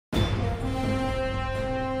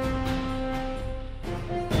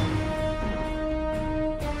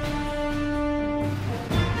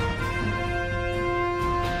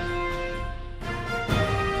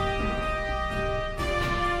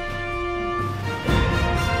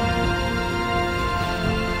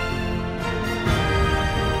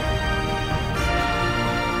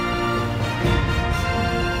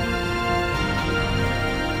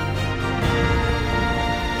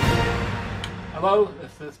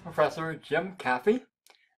is Professor Jim Caffey,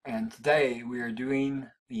 and today we are doing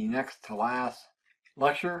the next to last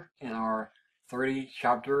lecture in our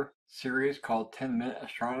 30-chapter series called 10-Minute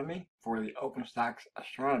Astronomy for the OpenStax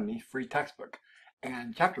Astronomy free textbook.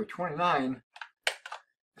 And chapter 29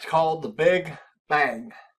 is called The Big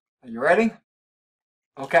Bang. Are you ready?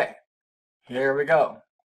 Okay, here we go.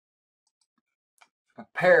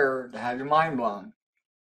 Prepare to have your mind blown.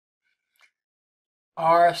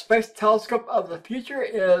 Our space telescope of the future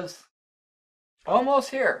is almost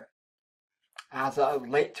here. As of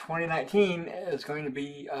late 2019, it is going to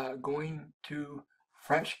be going to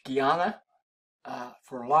French Guiana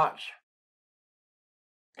for launch.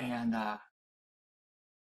 And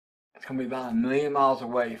it's going to be about 1 million miles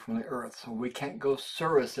away from the Earth, so we can't go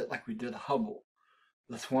service it like we did Hubble.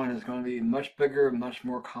 This one is going to be much bigger, much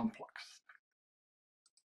more complex.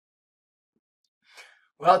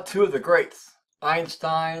 Well, two of the greats,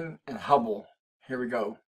 Einstein and Hubble. Here we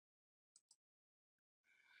go.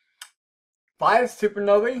 5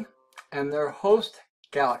 supernovae and their host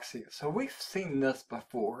galaxies. So we've seen this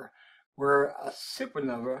before, where a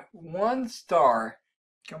supernova, one star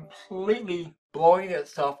completely blowing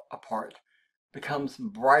itself apart, becomes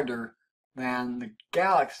brighter than the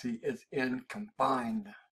galaxy is in combined.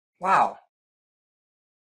 Wow.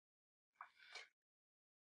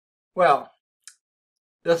 Well,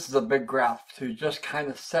 this is a big graph to just kind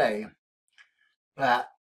of say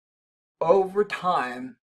that over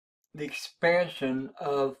time, the expansion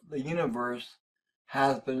of the universe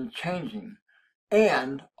has been changing.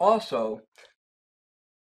 And also,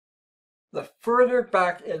 the further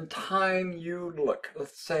back in time you look,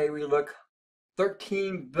 let's say we look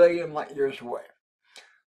 13 billion light years away,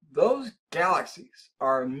 those galaxies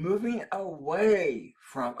are moving away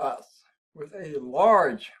from us with a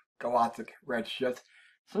large galactic redshift,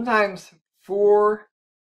 sometimes 40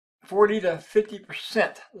 to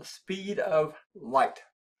 50% the speed of light.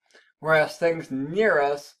 Whereas things near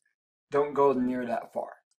us don't go near that far.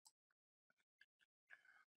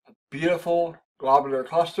 A beautiful globular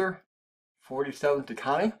cluster, 47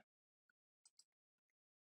 Tucani.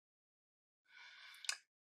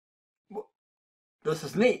 This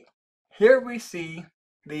is neat. Here we see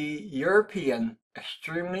the European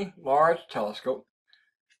Extremely Large Telescope,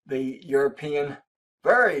 the European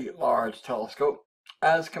Very Large Telescope,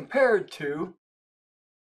 as compared to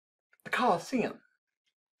the Colosseum.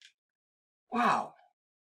 Wow,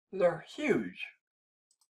 they're huge.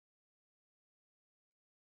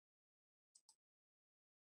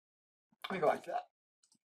 Let me go like that.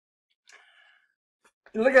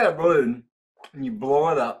 You look at a balloon and you blow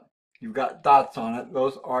it up. You've got dots on it.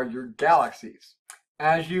 Those are your galaxies.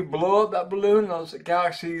 As you blow up that balloon, those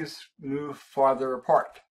galaxies move farther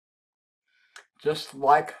apart. Just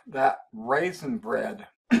like that raisin bread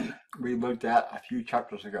we looked at a few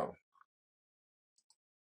chapters ago.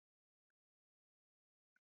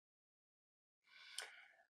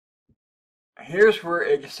 Here's where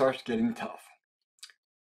it starts getting tough.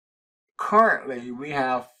 Currently, we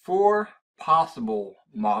have 4 possible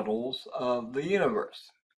models of the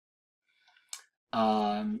universe.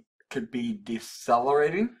 Could be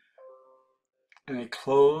decelerating in a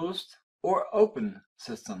closed or open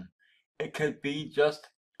system. It could be just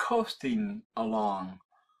coasting along,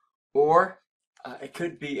 or it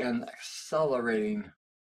could be an accelerating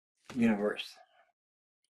universe.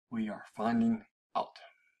 We are finding out.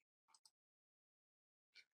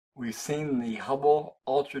 We've seen the Hubble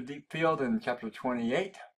Ultra Deep Field in chapter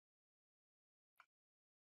 28.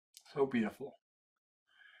 So beautiful.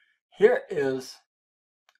 Here is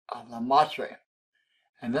Lemaitre,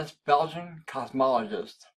 and this Belgian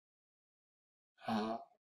cosmologist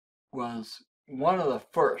was one of the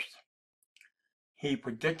first. He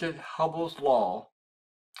predicted Hubble's law,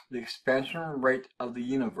 the expansion rate of the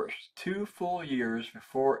universe, 2 full years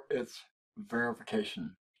before its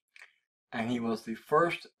verification. And he was the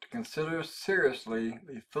first to consider seriously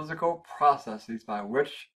the physical processes by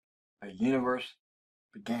which the universe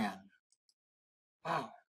began.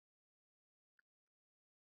 Wow.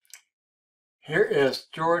 Here is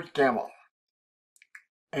George Gamow.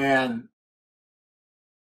 And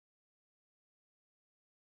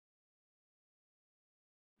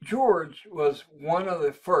George was one of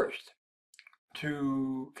the first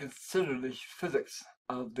to consider the physics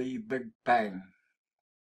of the Big Bang.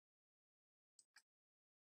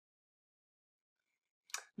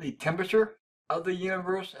 The temperature of the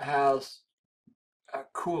universe has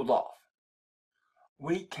cooled off.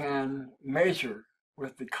 We can measure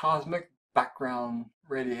with the cosmic background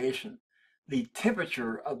radiation the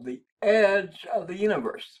temperature of the edge of the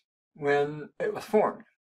universe when it was formed.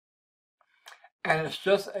 And it's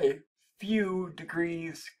just a few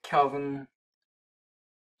degrees Kelvin,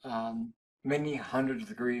 many hundreds of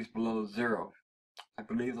degrees below zero. I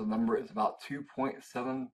believe the number is about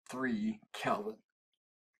 2.73 Kelvin.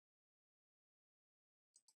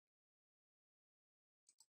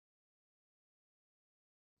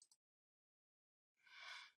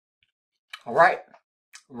 All right,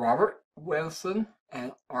 Robert Wilson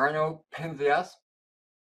and Arno Penzias,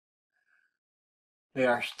 they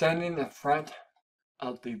are standing in front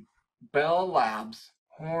of the Bell Labs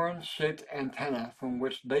horn-shaped antenna from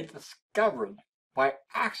which they discovered by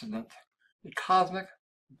accident the cosmic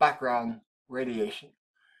background radiation,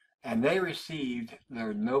 and they received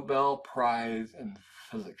their Nobel Prize in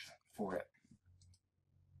Physics for it.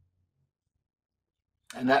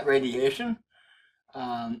 And that radiation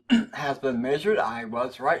has been measured. I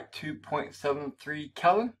was right, 2.73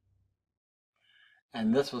 Kelvin.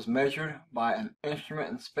 And this was measured by an instrument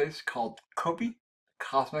in space called Caffey,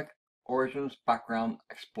 Cosmic Origins Background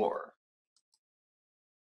Explorer.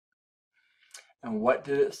 And what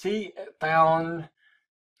did it see? It found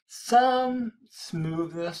some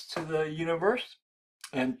smoothness to the universe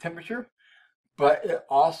and temperature, but it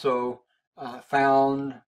also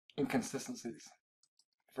found inconsistencies.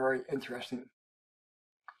 Very interesting.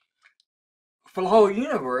 For the whole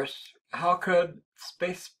universe, how could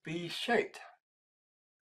space be shaped?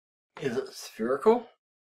 Is it spherical?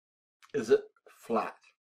 Is it flat?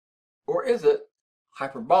 Or is it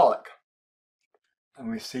hyperbolic? And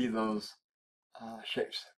we see those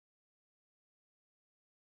shapes.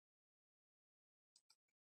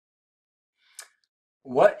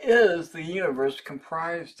 What is the universe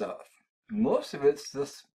comprised of? Most of it's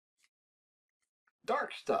this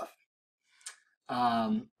dark stuff.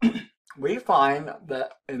 We find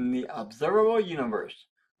that in the observable universe,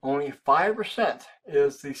 only 5%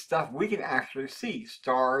 is the stuff we can actually see.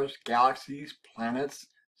 Stars, galaxies, planets,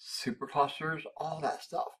 superclusters, all that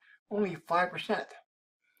stuff. Only 5%.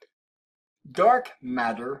 Dark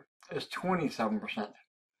matter is 27%.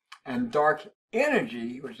 And dark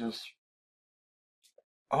energy, which is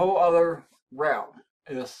a whole other realm,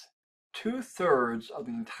 is 2/3 of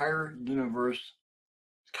the entire universe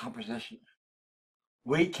composition.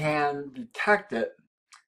 We can detect it,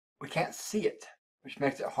 we can't see it, which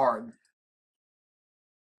makes it hard.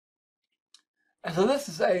 And so this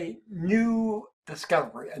is a new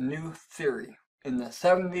discovery, a new theory. In the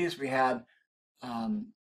 70s, we had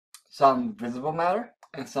some visible matter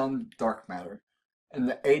and some dark matter. In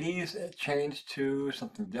the 80s, it changed to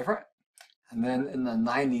something different. And then in the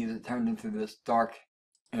 90s, it turned into this dark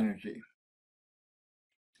energy.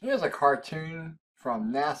 Here's a cartoon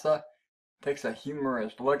from NASA. It takes a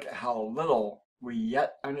humorous look at how little we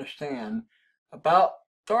yet understand about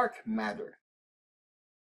dark matter.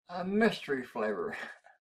 A mystery flavor.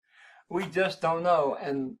 We just don't know,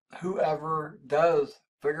 and whoever does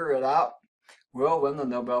figure it out will win the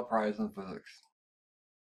Nobel Prize in Physics.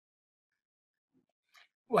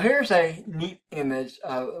 Well, here's a neat image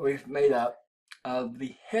we've made up of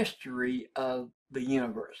the history of the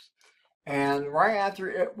universe. And right after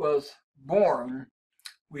it was born,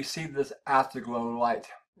 we see this afterglow light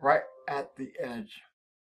right at the edge.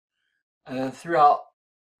 And then throughout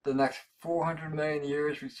the next 400 million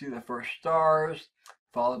years, we see the first stars,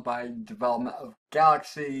 followed by development of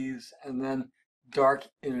galaxies, and then dark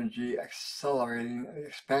energy accelerating the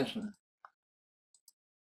expansion.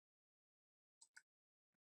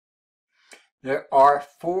 There are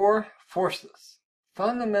 4 forces,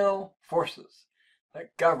 fundamental forces,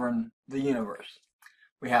 that govern the universe.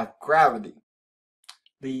 We have gravity,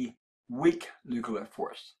 the weak nuclear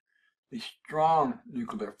force, the strong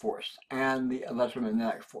nuclear force, and the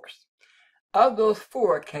electromagnetic force. Of those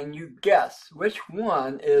 4, can you guess which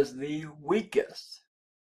one is the weakest?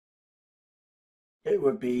 It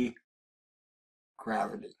would be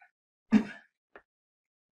gravity.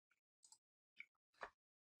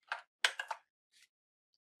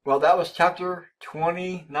 Well, that was chapter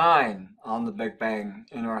 29 on the Big Bang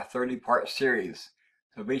in our 30-part series.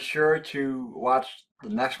 So be sure to watch the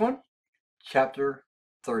next one, chapter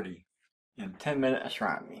 30, in 10-minute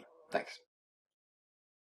astronomy. Thanks.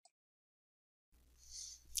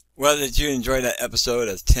 Well, did you enjoy that episode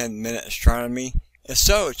of 10-minute astronomy? If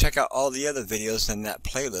so, check out all the other videos in that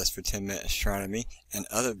playlist for 10-minute astronomy and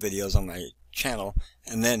other videos on my channel,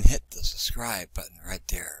 and then hit the subscribe button right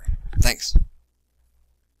there. Thanks.